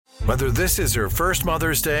Whether this is her first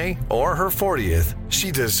Mother's Day or her 40th, she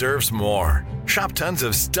deserves more. Shop tons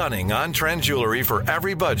of stunning on-trend jewelry for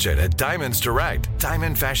every budget at Diamonds Direct.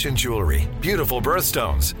 Diamond fashion jewelry, beautiful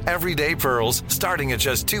birthstones, everyday pearls starting at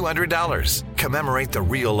just $200. Commemorate the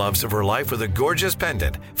real loves of her life with a gorgeous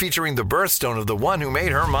pendant featuring the birthstone of the one who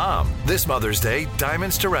made her mom. This Mother's Day,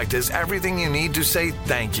 Diamonds Direct is everything you need to say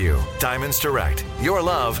thank you. Diamonds Direct. Your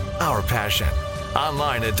love, our passion.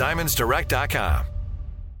 Online at diamondsdirect.com.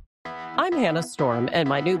 I'm Hannah Storm, and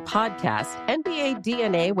my new podcast, NBA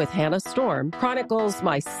DNA with Hannah Storm, chronicles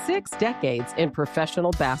my 6 decades in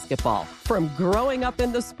professional basketball. From growing up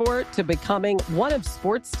in the sport to becoming one of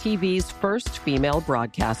sports TV's first female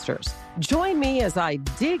broadcasters. Join me as I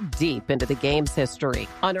dig deep into the game's history,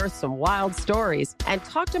 unearth some wild stories, and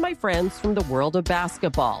talk to my friends from the world of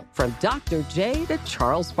basketball, from Dr. J to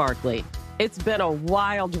Charles Barkley. It's been a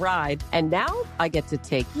wild ride, and now I get to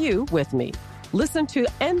take you with me. Listen to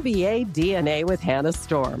NBA DNA with Hannah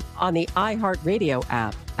Storm on the iHeartRadio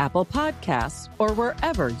app, Apple Podcasts, or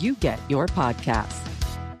wherever you get your podcasts.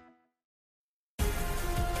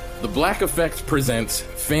 The Black Effect presents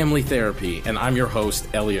Family Therapy, and I'm your host,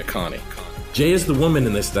 Elliot Connie. Jay is the woman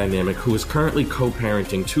in this dynamic who is currently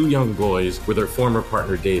co-parenting 2 young boys with her former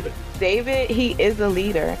partner, David. David, he is a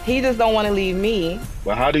leader. He just don't want to leave me.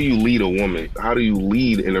 But how do you lead a woman? How do you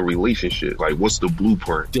lead in a relationship? Like, what's the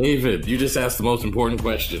blueprint? David, you just asked the most important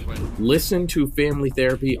question. Listen to Family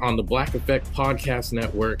Therapy on the Black Effect Podcast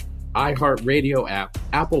Network, iHeartRadio app,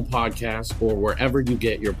 Apple Podcasts, or wherever you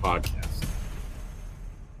get your podcasts.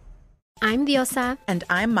 I'm Diosa. And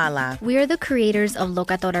I'm Mala. We are the creators of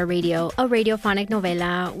Locatora Radio, a radiophonic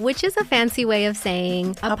novela, which is a fancy way of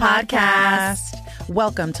saying a podcast.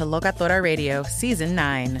 Welcome to Locatora Radio, Season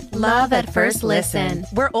 9. Love at first listen.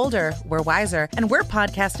 We're older, we're wiser, and we're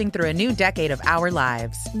podcasting through a new decade of our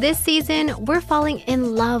lives. This season, we're falling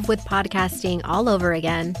in love with podcasting all over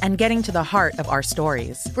again. And getting to the heart of our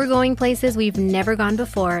stories. We're going places we've never gone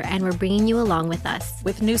before, and we're bringing you along with us.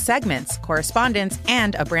 With new segments, correspondence,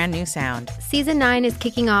 and a brand new sound. Season 9 is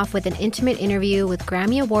kicking off with an intimate interview with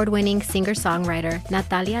Grammy Award-winning singer-songwriter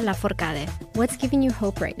Natalia Lafourcade. What's giving you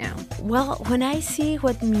hope right now? Well, when I see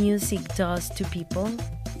what music does to people,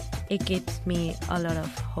 it gives me a lot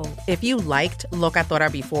of hope. If you liked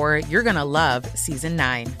Locatora before, you're going to love Season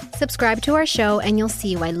 9. Subscribe to our show and you'll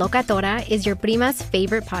see why Locatora is your prima's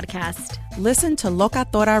favorite podcast. Listen to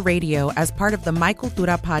Locatora Radio as part of the My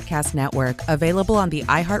Cultura Podcast Network, available on the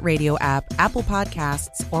iHeartRadio app, Apple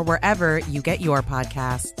Podcasts, or wherever you get your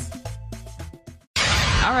podcasts.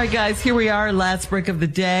 All right, guys, here we are, last break of the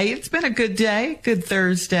day. It's been a good day, good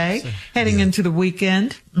Thursday, heading into the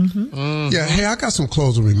weekend. Yeah, hey, I got some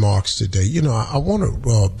closing remarks today. You know, I want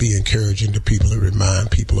to be encouraging to people and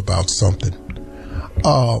remind people about something.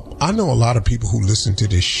 I know a lot of people who listen to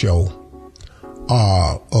this show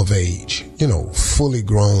are of age, you know, fully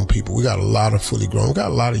grown people. We got a lot of fully grown. We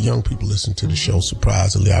got a lot of young people listen to the show,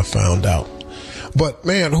 surprisingly, I found out. But,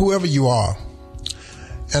 man, whoever you are,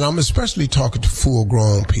 and I'm especially talking to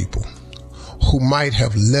full-grown people who might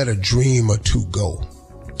have let a dream or two go,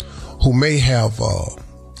 who may have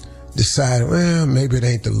decided, well, maybe it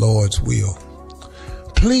ain't the Lord's will.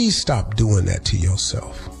 Please stop doing that to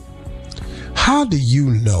yourself. How do you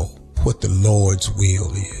know what the Lord's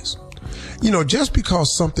will is? You know, just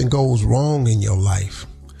because something goes wrong in your life,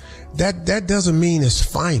 that doesn't mean it's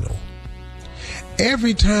final.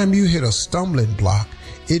 Every time you hit a stumbling block,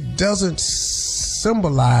 it doesn't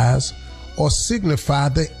symbolize or signify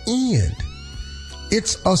the end.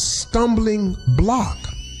 It's a stumbling block.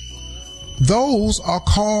 Those are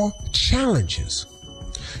called challenges.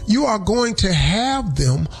 You are going to have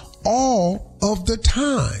them all of the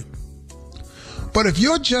time. But if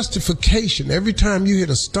your justification every time you hit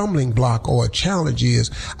a stumbling block or a challenge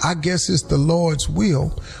is, I guess it's the Lord's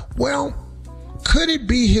will, well, could it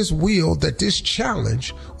be his will that this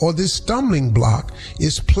challenge or this stumbling block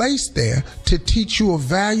is placed there to teach you a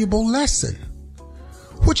valuable lesson?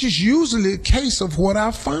 Which is usually the case of what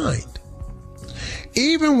I find.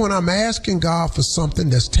 Even when I'm asking God for something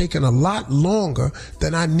that's taken a lot longer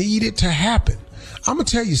than I need it to happen, I'm going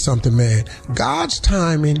to tell you something, man. God's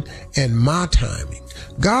timing and my timing,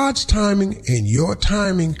 God's timing and your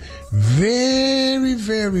timing very,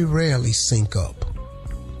 very rarely sync up.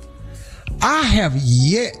 I have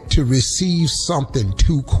yet to receive something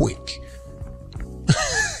too quick.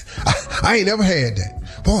 I ain't never had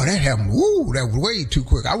that. Boy, that happened. Woo, that was way too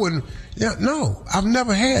quick. I wouldn't. Yeah, no, I've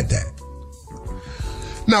never had that.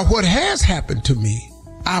 Now, what has happened to me,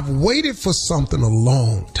 I've waited for something a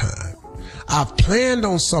long time. I've planned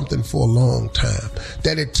on something for a long time,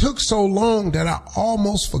 that it took so long that I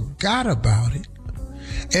almost forgot about it.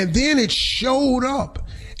 And then it showed up,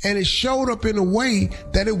 and it showed up in a way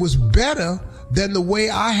that it was better than the way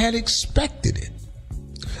I had expected it.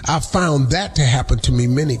 I found that to happen to me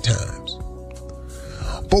many times.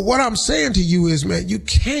 But what I'm saying to you is, man, you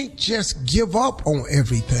can't just give up on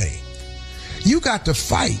everything. You got to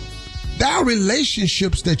fight. There are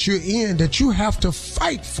relationships that you're in that you have to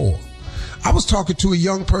fight for. I was talking to a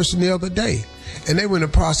young person the other day, and they were in the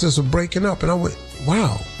process of breaking up, and I went,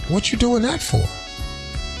 wow, what you doing that for?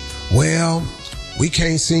 Well, we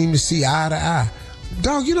can't seem to see eye to eye.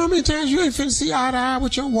 Dog, you know how many times you ain't finna see eye to eye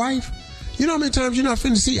with your wife? You know how many times you're not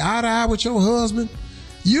finna see eye to eye with your husband?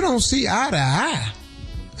 You don't see eye to eye.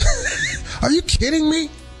 Are you kidding me?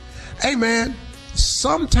 Hey, man,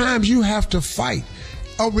 sometimes you have to fight.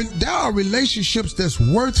 There are relationships that's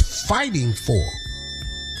worth fighting for.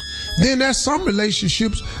 Then there's some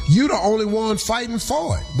relationships you're the only one fighting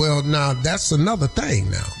for it. Well, now that's another thing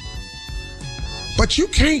now. But you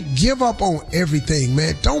can't give up on everything,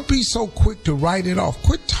 man. Don't be so quick to write it off.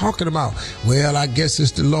 Quit talking about, well, I guess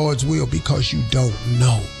it's the Lord's will, because you don't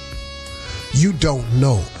know. You don't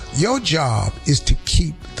know. Your job is to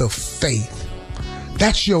keep the faith.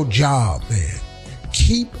 That's your job, man.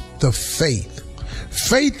 Keep the faith.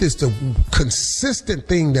 Faith is the consistent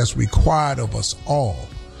thing that's required of us all.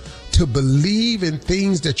 To believe in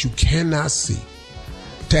things that you cannot see.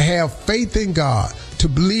 To have faith in God. To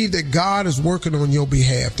believe that God is working on your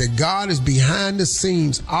behalf. That God is behind the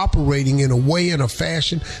scenes operating in a way and a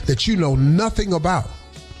fashion that you know nothing about.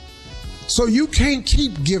 So you can't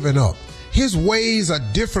keep giving up. His ways are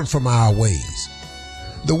different from our ways.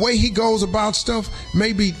 The way he goes about stuff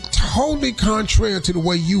may be totally contrary to the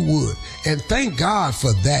way you would. And thank God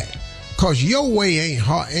for that. Because your way ain't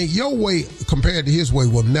hard. And your way compared to his way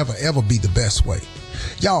will never, ever be the best way.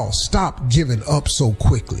 Y'all, stop giving up so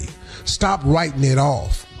quickly. Stop writing it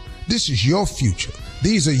off. This is your future.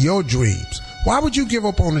 These are your dreams. Why would you give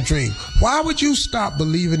up on a dream? Why would you stop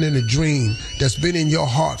believing in a dream that's been in your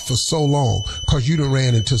heart for so long? Because you done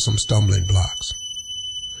ran into some stumbling blocks.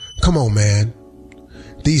 Come on, man.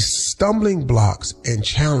 These stumbling blocks and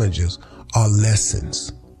challenges are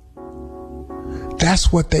lessons.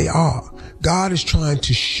 That's what they are. God is trying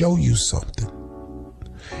to show you something.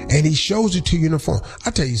 And he shows it to you in a form.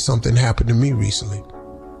 I'll tell you something happened to me recently.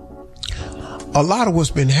 A lot of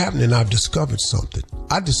what's been happening, I've discovered something.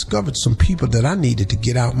 I discovered some people that I needed to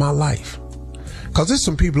get out of my life. Because there's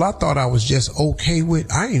some people I thought I was just okay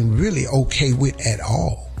with. I ain't really okay with at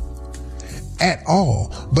all. At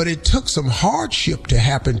all. But it took some hardship to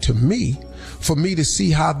happen to me for me to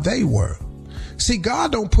see how they were. See,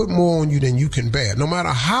 God don't put more on you than you can bear. No matter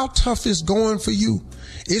how tough it's going for you,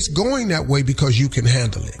 it's going that way because you can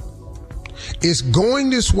handle it. It's going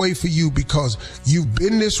this way for you because you've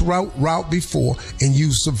been this route before and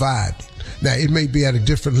you survived it. Now, it may be at a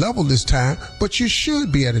different level this time, but you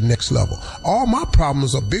should be at the next level. All my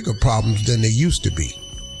problems are bigger problems than they used to be.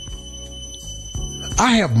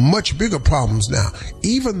 I have much bigger problems now,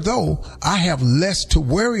 even though I have less to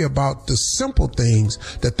worry about. The simple things,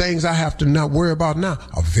 the things I have to not worry about now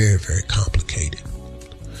are very, very complicated.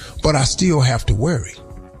 But I still have to worry.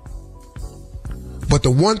 But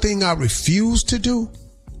the one thing I refuse to do,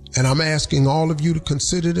 and I'm asking all of you to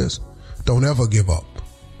consider this, don't ever give up.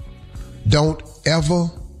 Don't ever,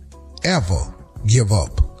 ever give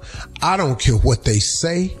up. I don't care what they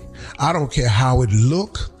say. I don't care how it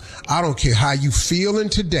look. I don't care how you feeling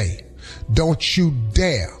today. Don't you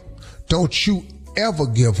dare. Don't you ever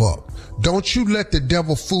give up. Don't you let the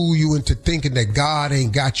devil fool you into thinking that God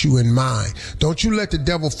ain't got you in mind. Don't you let the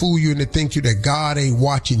devil fool you into thinking that God ain't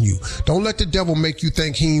watching you. Don't let the devil make you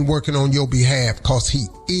think he ain't working on your behalf, because he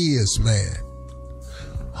is, man.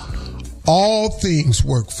 All things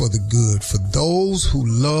work for the good for those who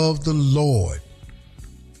love the Lord.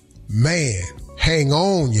 Man, hang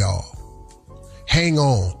on, y'all. Hang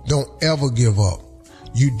on. Don't ever give up.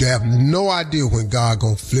 You have no idea when God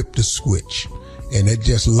gonna flip the switch and it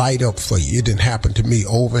just light up for you. It didn't happen to me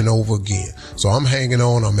over and over again. So I'm hanging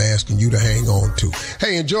on. I'm asking you to hang on too.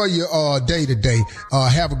 Hey, enjoy your day today.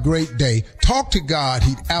 Have a great day. Talk to God.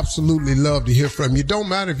 He'd absolutely love to hear from you. Don't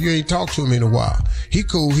matter if you ain't talked to him in a while. He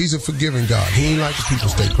cool. He's a forgiving God. He ain't like the people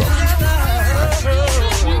stay cross.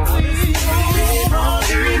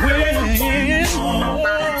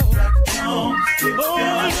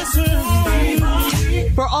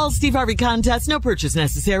 For all Steve Harvey contests, no purchase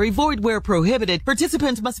necessary, void where prohibited.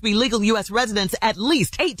 Participants must be legal U.S. residents at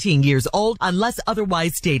least 18 years old unless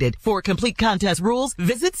otherwise stated. For complete contest rules,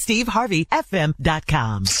 visit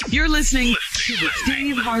SteveHarveyFM.com. You're listening to the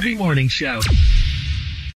Steve Harvey Morning Show.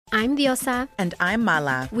 I'm Diosa. And I'm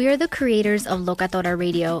Mala. We are the creators of Locatora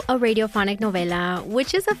Radio, a radiophonic novela,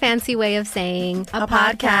 which is a fancy way of saying a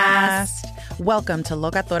podcast. Welcome to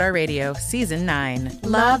Locatora Radio, Season 9.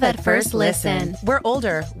 Love at first listen. We're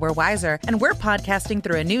older, we're wiser, and we're podcasting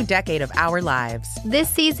through a new decade of our lives. This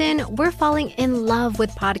season, we're falling in love with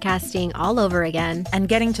podcasting all over again. And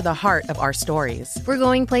getting to the heart of our stories. We're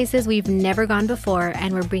going places we've never gone before,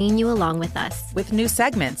 and we're bringing you along with us. With new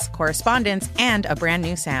segments, correspondence, and a brand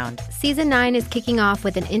new sound. Season 9 is kicking off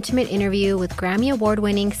with an intimate interview with Grammy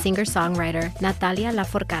Award-winning singer-songwriter Natalia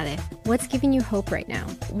Lafourcade. What's giving you hope right now?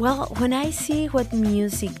 Well, when I see what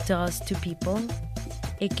music does to people,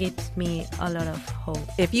 it gives me a lot of hope.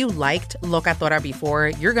 If you liked Locatora before,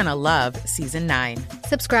 you're gonna love Season 9.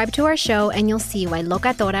 Subscribe to our show and you'll see why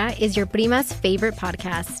Locatora is your prima's favorite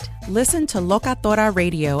podcast. Listen to Locatora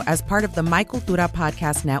Radio as part of the My Cultura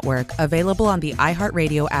Podcast Network, available on the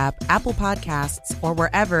iHeartRadio app, Apple Podcasts, or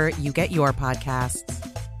wherever you get your podcasts.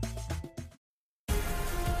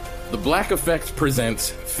 The Black Effect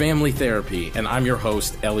presents Family Therapy, and I'm your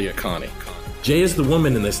host, Elliot Connie. Jay is the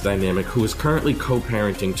woman in this dynamic who is currently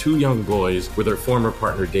co-parenting 2 young boys with her former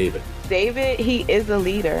partner, David. David, he is a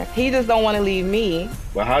leader. He just don't want to leave me.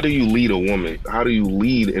 But how do you lead a woman? How do you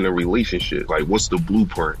lead in a relationship? Like, what's the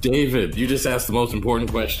blueprint? David, you just asked the most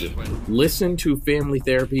important question. Listen to Family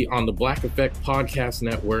Therapy on the Black Effect Podcast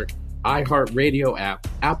Network, iHeartRadio app,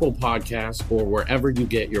 Apple Podcasts, or wherever you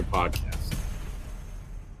get your podcasts.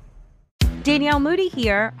 Danielle Moody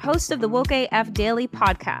here, host of the Woke AF Daily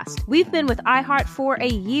podcast. We've been with iHeart for a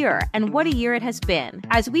year, and what a year it has been.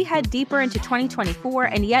 As we head deeper into 2024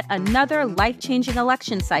 and yet another life-changing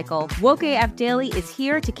election cycle, Woke AF Daily is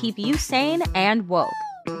here to keep you sane and woke.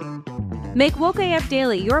 Make Woke AF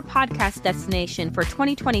Daily your podcast destination for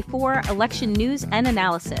 2024 election news and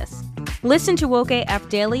analysis. Listen to Woke AF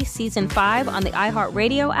Daily Season 5 on the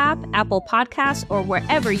iHeartRadio app, Apple Podcasts, or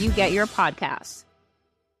wherever you get your podcasts.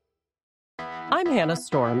 I'm Hannah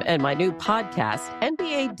Storm, and my new podcast,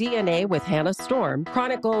 NBA DNA with Hannah Storm,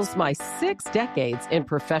 chronicles my 6 decades in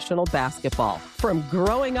professional basketball. From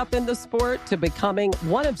growing up in the sport to becoming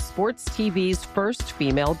one of sports TV's first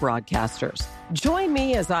female broadcasters. Join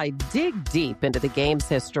me as I dig deep into the game's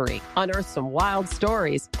history, unearth some wild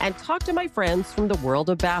stories, and talk to my friends from the world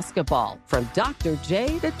of basketball, from Dr.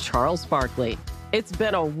 J to Charles Barkley. It's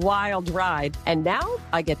been a wild ride, and now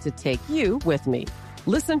I get to take you with me.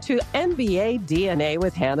 Listen to NBA DNA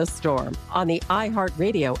with Hannah Storm on the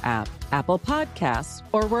iHeartRadio app, Apple Podcasts,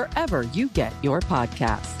 or wherever you get your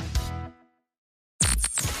podcasts.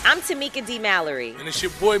 I'm Tamika D. Mallory. And it's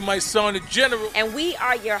your boy, my son, the General. And we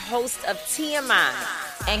are your hosts of TMI.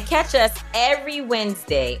 And catch us every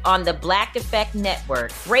Wednesday on the Black Effect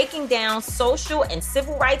Network, breaking down social and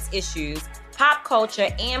civil rights issues, pop culture,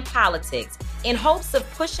 and politics, in hopes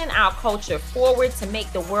of pushing our culture forward to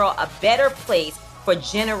make the world a better place for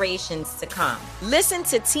generations to come. Listen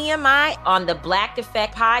to TMI on the Black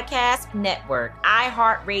Effect Podcast Network,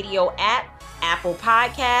 iHeartRadio app, Apple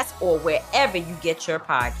Podcasts, or wherever you get your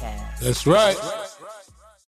podcasts. That's right.